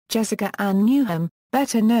Jessica Anne Newham,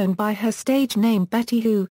 better known by her stage name Betty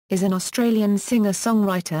Who, is an Australian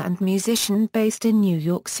singer-songwriter and musician based in New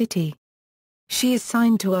York City. She is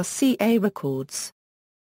signed to RCA Records.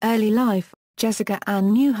 Early life: Jessica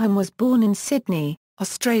Anne Newham was born in Sydney,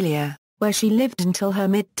 Australia, where she lived until her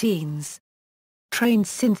mid-teens. Trained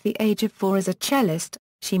since the age of 4 as a cellist,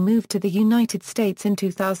 she moved to the United States in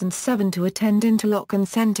 2007 to attend Interlochen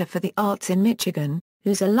Center for the Arts in Michigan,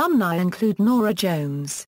 whose alumni include Norah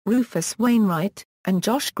Jones, Rufus Wainwright, and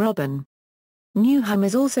Josh Groban. Newham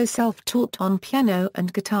is also self-taught on piano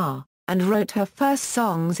and guitar, and wrote her first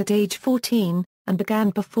songs at age 14, and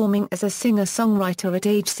began performing as a singer-songwriter at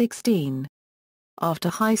age 16. After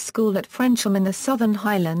high school at Frensham in the Southern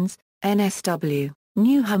Highlands, NSW,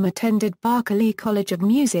 Newham attended Berklee College of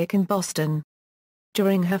Music in Boston.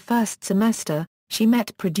 During her first semester, she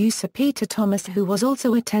met producer Peter Thomas, who was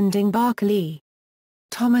also attending Berklee.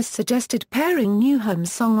 Thomas suggested pairing Newham's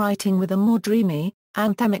songwriting with a more dreamy,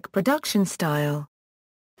 anthemic production style.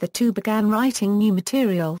 The two began writing new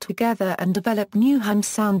material together and developed Newham's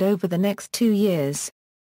sound over the next 2 years.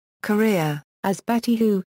 Career: as Betty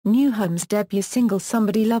Who, Newham's debut single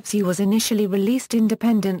Somebody Loves You was initially released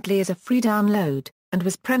independently as a free download, and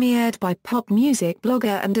was premiered by pop music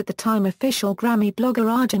blogger and at the time official Grammy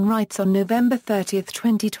blogger Arjen Wrights on November 30,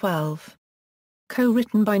 2012.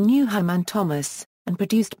 Co-written by Newham and Thomas, and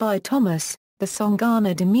produced by Thomas, the song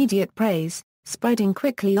garnered immediate praise, spreading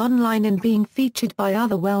quickly online and being featured by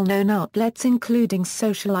other well-known outlets including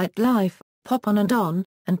Socialite Life, Pop On,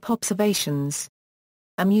 and Popservations.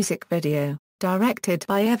 A music video, directed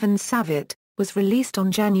by Evan Savitt, was released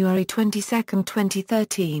on January 22,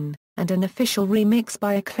 2013, and an official remix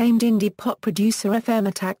by acclaimed indie pop producer FM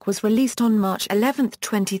Attack was released on March 11,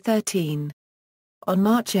 2013. On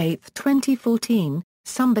March 8, 2014,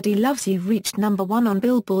 Somebody Loves You reached number 1 on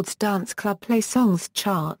Billboard's Dance Club Play Songs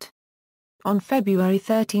chart. On February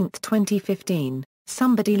 13, 2015,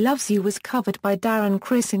 Somebody Loves You was covered by Darren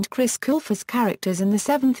Criss and Chris Colfer's characters in the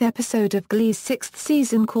 7th episode of Glee's 6th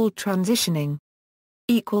season called Transitioning.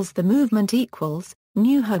 The Movement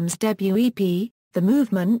Newham's debut EP, The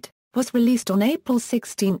Movement, was released on April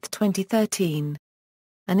 16, 2013.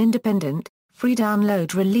 An independent, free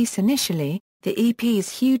download release initially, the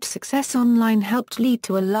EP's huge success online helped lead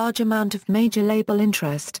to a large amount of major label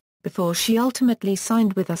interest, before she ultimately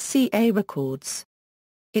signed with RCA Records.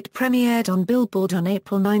 It premiered on Billboard on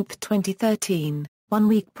April 9, 2013, 1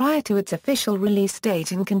 week prior to its official release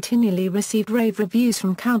date, and continually received rave reviews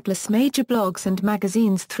from countless major blogs and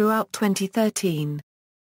magazines throughout 2013.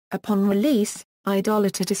 Upon release,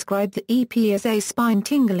 Idolator described the EP as a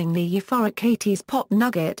spine-tinglingly euphoric 80s pop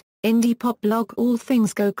nugget. Indie pop blog All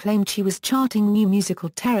Things Go claimed she was charting new musical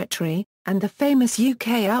territory, and the famous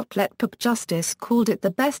UK outlet Pop Justice called it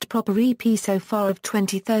the best proper EP so far of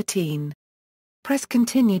 2013. Press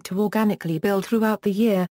continued to organically build throughout the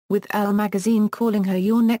year, with Elle magazine calling her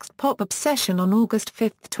Your Next Pop Obsession on August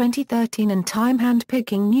 5, 2013, and Time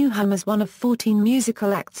handpicking Newham as one of 14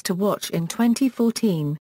 musical acts to watch in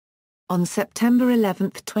 2014. On September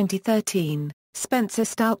 11, 2013, Spencer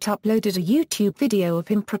Stout uploaded a YouTube video of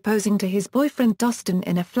him proposing to his boyfriend Dustin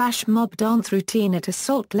in a flash mob dance routine at a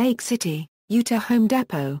Salt Lake City, Utah Home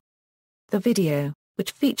Depot. The video,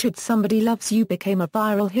 which featured Somebody Loves You, became a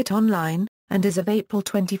viral hit online, and as of April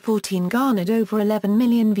 2014 garnered over 11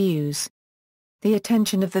 million views. The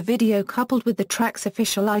attention of the video, coupled with the track's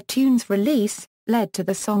official iTunes release, led to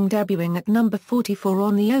the song debuting at number 44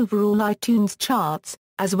 on the overall iTunes charts,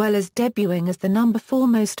 as well as debuting as the number 4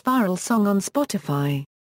 most viral song on Spotify.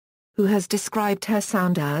 Who has described her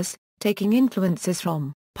sound as, taking influences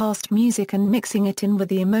from past music and mixing it in with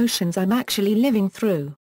the emotions I'm actually living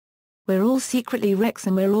through. We're all secretly wrecks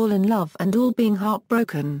and we're all in love and all being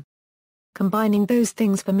heartbroken. Combining those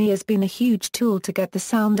things for me has been a huge tool to get the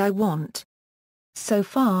sound I want. So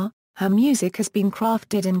far, her music has been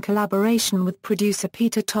crafted in collaboration with producer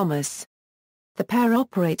Peter Thomas. The pair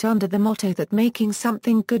operate under the motto that making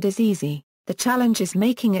something good is easy, the challenge is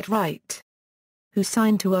making it right. Who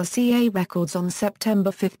signed to RCA Records on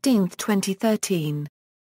September 15, 2013.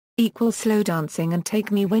 Slow Dancing and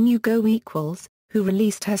Take Me When You Go. Who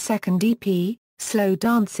released her second EP, Slow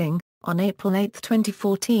Dancing, on April 8,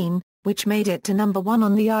 2014, which made it to number 1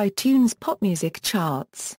 on the iTunes pop music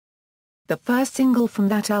charts. The first single from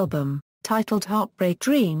that album, titled Heartbreak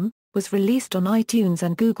Dream, was released on iTunes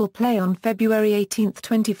and Google Play on February 18,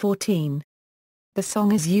 2014. The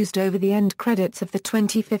song is used over the end credits of the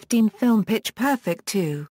 2015 film Pitch Perfect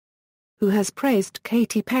 2. Who has praised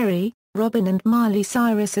Katy Perry, Robyn and Miley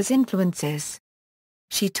Cyrus as influences.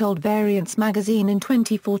 She told Variance magazine in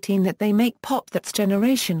 2014 that they make pop that's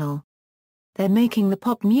generational. they're making the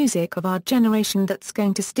pop music of our generation that's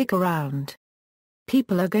going to stick around.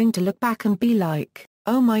 People are going to look back and be like,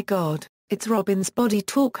 oh my god, it's Robyn's Body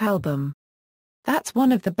Talk album. That's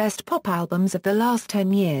one of the best pop albums of the last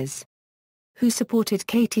 10 years. Who supported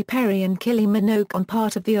Katy Perry and Kylie Minogue on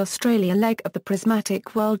part of the Australia leg of the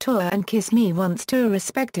Prismatic World Tour and Kiss Me Once tour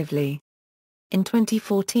respectively. In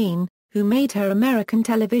 2014, who made her American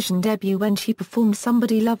television debut when she performed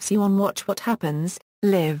Somebody Loves You on Watch What Happens,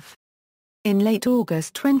 Live. In late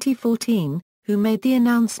August 2014, who made the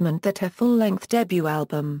announcement that her full-length debut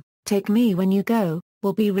album, Take Me When You Go,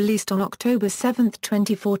 will be released on October 7,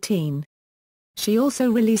 2014. She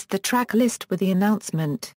also released the track list with the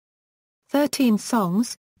announcement. 13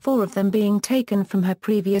 songs, 4 of them being taken from her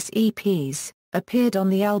previous EPs, appeared on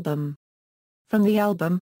the album. From the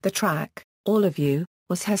album, the track, All of You,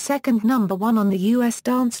 was her second number 1 on the US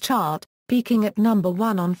dance chart, peaking at number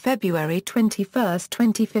 1 on February 21,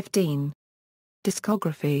 2015.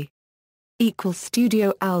 Discography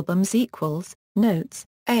Studio albums Notes,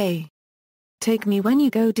 A. Take Me When You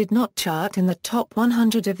Go did not chart in the top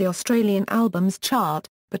 100 of the Australian albums chart,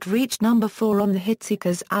 but reached number 4 on the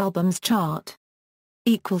Hitseekers albums chart.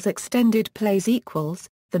 Extended plays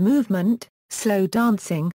The Movement, Slow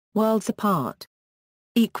Dancing, Worlds Apart.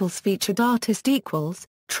 Featured artist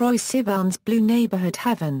Troye Sivan's Blue Neighborhood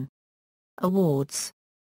Heaven. Awards.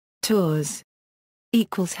 Tours.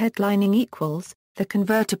 Headlining The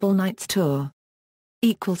Convertible Nights Tour.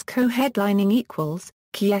 Co-headlining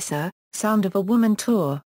Kiesa, Sound of a Woman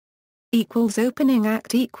Tour. Opening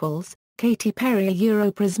act Katy Perry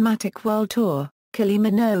Euro Prismatic World Tour, Kylie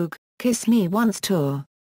Minogue, Kiss Me Once Tour.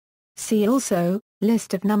 See also,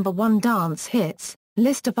 List of number 1 dance hits,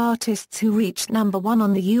 List of artists who reached number 1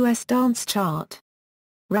 on the US dance chart.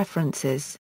 References